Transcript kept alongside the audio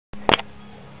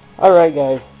Alright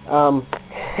guys, I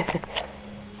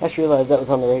just realized that was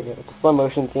on the radio. It's a slow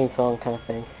motion theme song kind of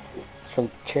thing. It's from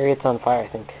Chariots on Fire, I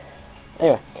think.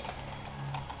 Anyway,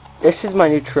 this is my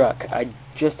new truck. I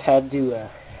just had to,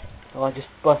 I just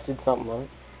busted something on it.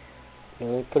 Let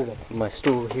me put it up on my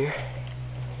stool here.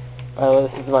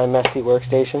 This is my messy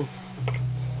workstation.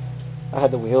 I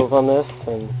had the wheels on this,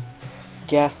 and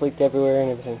gas leaked everywhere and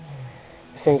everything.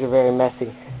 These things are very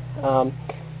messy.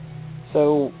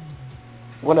 So,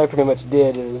 what I pretty much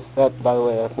did is, that, by the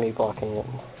way, that's me blocking it.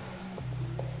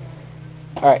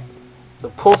 Alright, the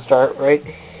pull start right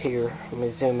here, let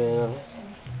me zoom in on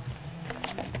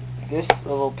this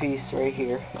little piece right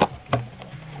here.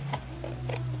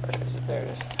 Where is it? There it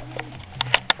is.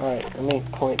 Alright, let me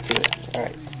point to it.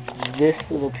 Alright, this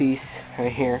little piece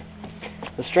right here,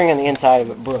 the string on the inside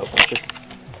of it broke.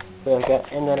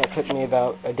 And then it took me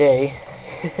about a day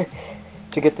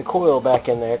to get the coil back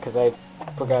in there because I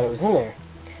forgot it was in there.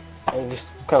 And it just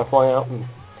kind of flung out and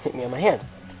hit me on my hand.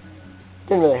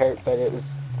 Didn't really hurt, but it was,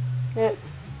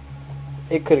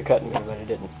 it could have cut me, but it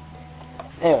didn't.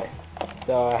 Anyway,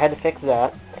 so I had to fix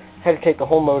that. Had to take the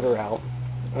whole motor out,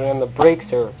 and the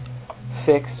brakes are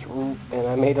fixed, and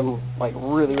I made them like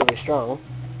really, really strong.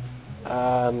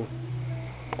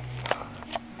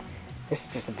 It's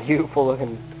just a beautiful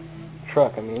looking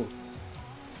truck. I mean,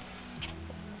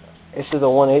 this is a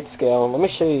 1/8 scale, and let me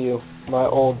show you my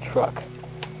old truck.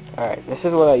 Alright, this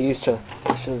is what I used to,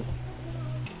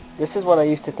 this is what I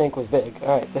used to think was big.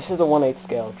 Alright, this is a 1/8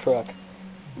 scale truck,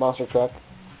 monster truck.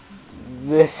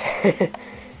 This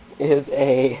is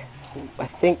a, I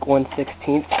think,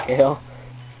 1/16 scale.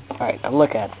 Alright, now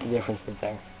look at the differences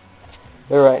there.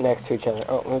 They're right next to each other.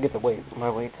 Oh, let me get the weight, my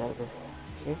weight's out of this.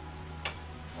 See?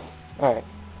 Alright.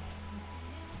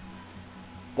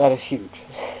 That is huge.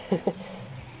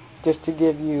 Just to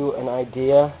give you an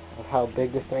idea of how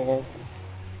big this thing is,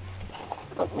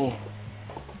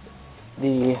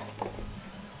 the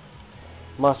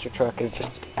monster truck is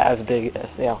just as big as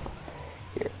the Alpha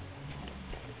here.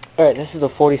 Alright, this is a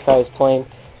 40 size plane.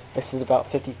 This is about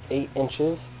 58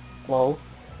 inches long.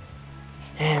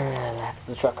 And that's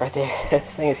the truck right there. This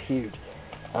thing is huge.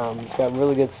 It's got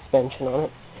really good suspension on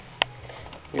it.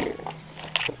 Here.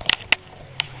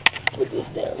 Put this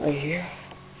down right here.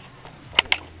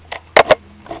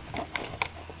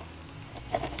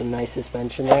 Some nice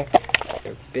suspension there.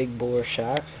 They're big bore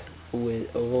shocks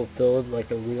with oval filled like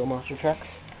the real monster trucks.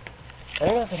 I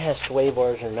don't know if it has sway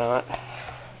bars or not,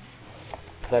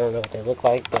 because I don't know what they look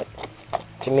like, but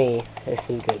to me, this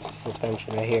is good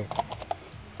suspension right here.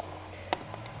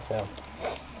 So,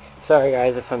 sorry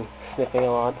guys if I'm sniffing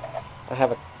a lot. I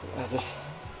have just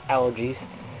allergies.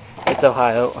 It's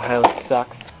Ohio. Ohio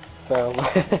sucks. So,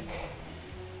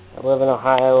 I live in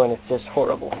Ohio and it's just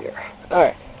horrible here.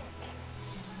 Alright.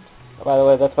 By the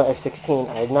way, that's my F-16.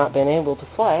 I have not been able to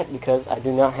fly it because I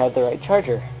do not have the right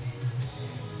charger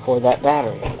for that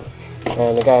battery.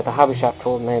 And the guy at the hobby shop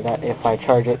told me that if I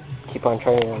charge it, keep on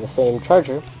charging it on the same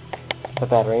charger, the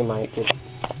battery might just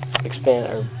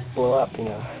expand or blow up, you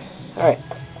know. Alright.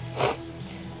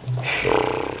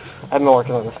 I've been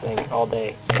working on this thing all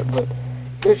day. But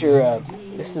here's your,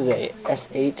 this is a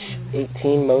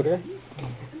SH18 motor.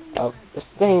 This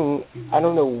thing, I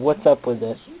don't know what's up with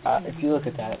this. If you look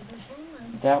at that,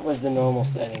 that was the normal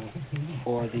setting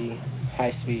for the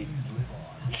high speed.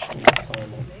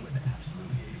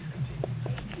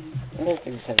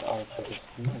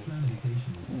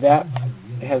 That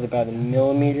has about 1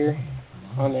 millimeter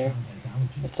on there.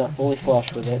 It's not fully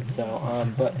flush with it, so,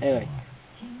 but anyway.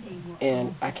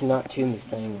 And I cannot tune this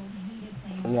thing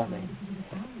for nothing.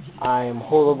 I am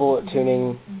horrible at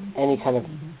tuning any kind of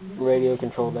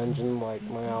radio-controlled engine like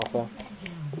my Alpha.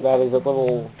 That is a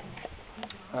little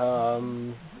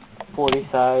 40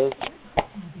 size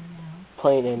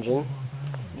plane engine.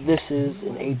 This is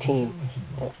an 18.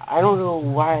 And I don't know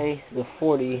why the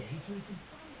 40,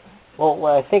 well,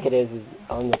 what I think it is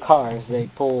on the cars, they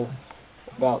pull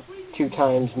about 2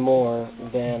 times more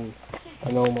than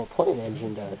a normal plane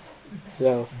engine does.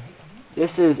 So,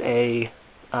 this is a,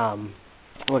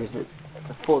 what is it? It's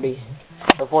a 40,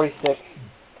 or 46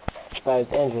 size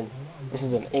engine. This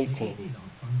is an 18.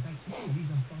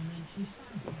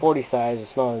 The 40 size is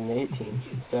smaller than the 18.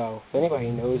 So, if anybody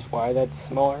knows why that's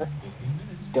smaller,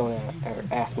 don't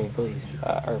ask me, please.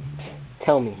 Or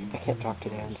tell me. I can't talk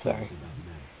today, I'm sorry.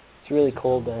 It's really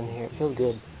cold down here. It feels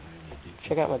good.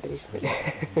 Check out my basement.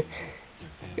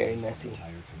 Very messy.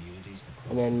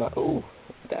 And then my, ooh,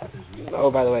 that. Oh,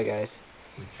 by the way, guys,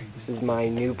 this is my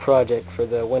new project for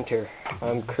the winter.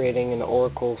 I'm creating an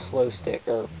Oracle slow stick,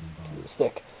 or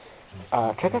stick.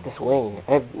 Check out this wing.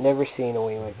 I've never seen a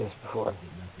wing like this before.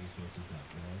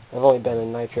 I've only been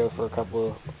in nitro for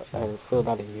for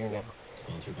about a year now.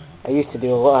 I used to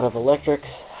do a lot of electrics,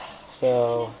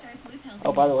 so,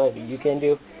 oh, by the way, you can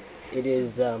do, it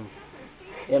is,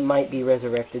 it might be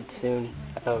resurrected soon,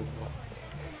 I don't know,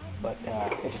 but,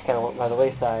 it just kind of went by the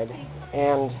wayside,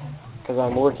 and, because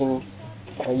I'm working,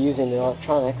 using the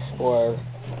electronics for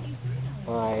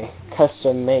my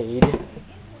custom-made,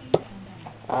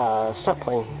 stunt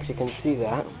plane, if you can see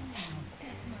that.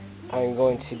 I'm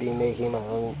going to be making my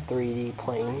own 3D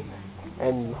plane,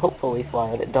 and hopefully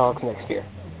fly it at dogs next year.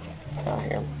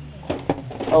 Here.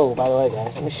 Oh, by the way,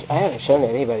 guys, I haven't shown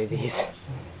anybody these.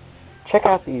 Check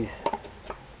out these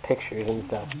pictures and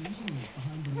stuff.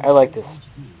 I like this.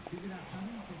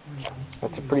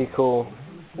 That's a pretty cool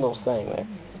little saying there.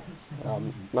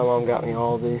 My mom got me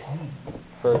all of these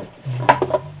for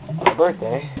my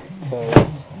birthday, because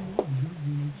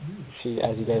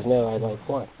as you guys know, I like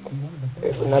flying.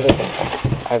 There's another thing.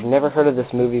 I've never heard of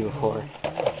this movie before,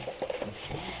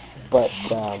 but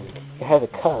it has a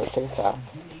cover. Check this out.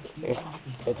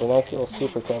 It's a nice little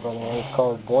super cover on there. It's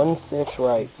called 1/6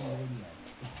 Rights.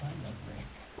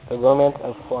 The Romance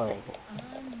of Flying.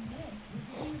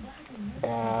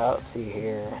 Let's see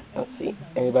here. Let's see.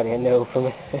 Anybody I know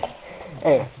from...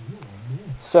 Anyway.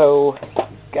 So,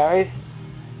 guys,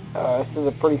 this is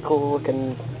a pretty cool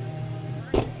looking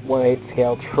 1/8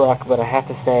 scale truck, but I have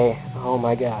to say, oh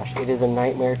my gosh, it is a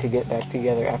nightmare to get back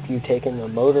together after you've taken the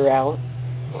motor out.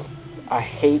 I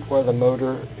hate where the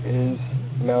motor is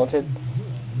mounted.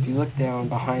 If you look down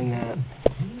behind that,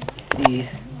 let me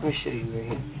show you right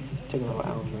here. Take a little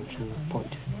Allen wrench and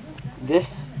point. This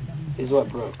is what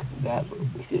broke.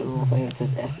 You see the little thing that says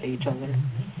SH on there?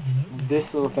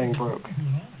 This little thing broke.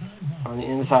 On the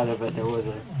inside of it, there was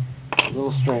a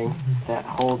little string that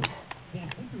holds.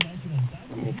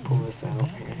 Let me pull this out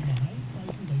here.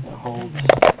 That holds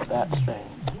that string.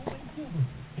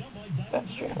 That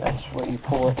string. That's what you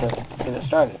pull it to get it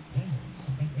started.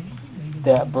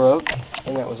 That broke,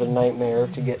 and that was a nightmare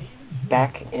to get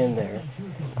back in there.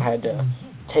 I had to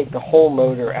take the whole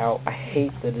motor out. I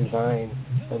hate the design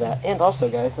of that. And also,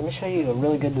 guys, let me show you a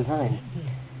really good design.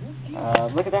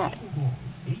 Look at that.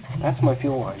 That's my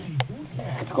fuel line.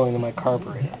 It's going to my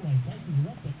carburetor.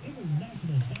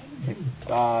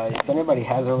 If anybody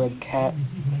has a red cat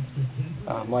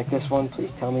like this one,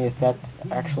 please tell me if that's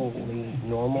actually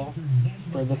normal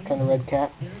for this kind of red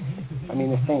cat. I mean,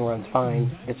 this thing runs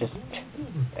fine. It just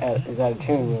is out of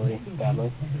tune really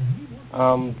badly.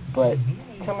 But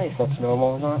tell me if that's normal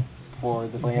or not for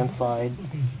the landslide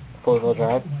 4-wheel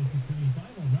drive,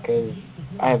 because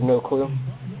I have no clue,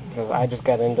 because I just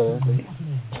got into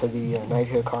the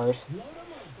nitro cars.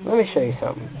 Let me show you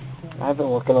something. I've been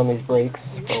working on these brakes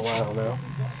for a while now,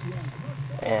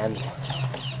 and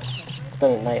it's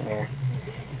been a nightmare.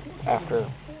 After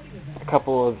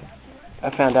I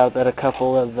found out that a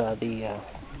couple of the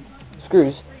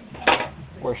screws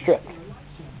were stripped.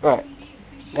 Right,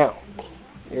 now,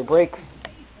 your brakes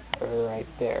are right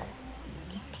there.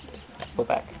 Go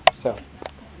back. So,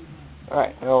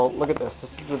 alright, now look at this.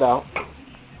 This is without.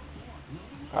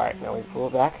 Alright, now we pull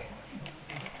it back.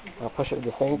 I'll push it with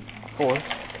the same force.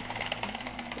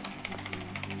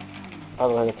 By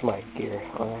the way, that's my gear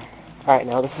on there. Alright,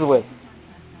 now this is with.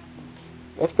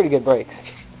 That's pretty good brakes.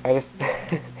 It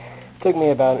took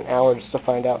me about an hour just to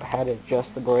find out how to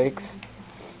adjust the brakes.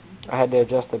 I had to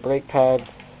adjust the brake pads,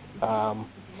 and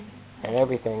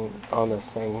everything on this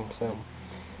thing, so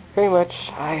pretty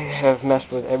much I have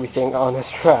messed with everything on this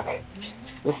truck.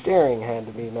 The steering had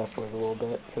to be messed with a little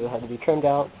bit, because it had to be trimmed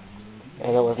out,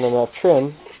 and there wasn't enough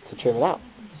trim to trim it out.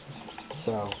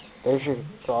 So, there's your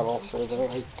throttle, so there,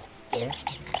 right there,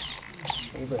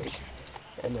 your brake,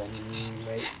 and then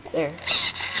right there.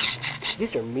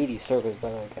 These are meaty servos,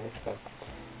 by the way, guys, so,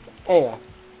 anyway,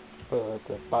 well, that's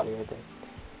the body right there.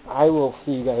 I will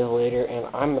see you guys later, and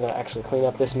I'm going to actually clean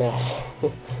up this mess.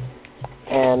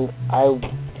 And I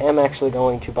am actually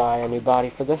going to buy a new body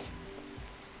for this.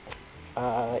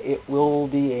 It will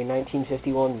be a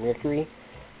 1951 Mercury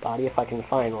body if I can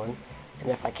find one.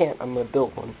 And if I can't, I'm going to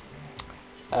build one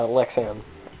out of Lexan.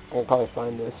 I'll probably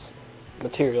find this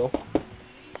material,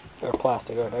 or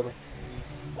plastic, or whatever.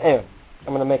 Anyway, I'm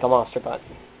going to make a monster butt.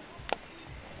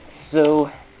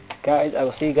 So, guys, I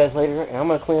will see you guys later, and I'm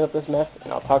going to clean up this mess,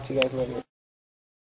 and I'll talk to you guys later.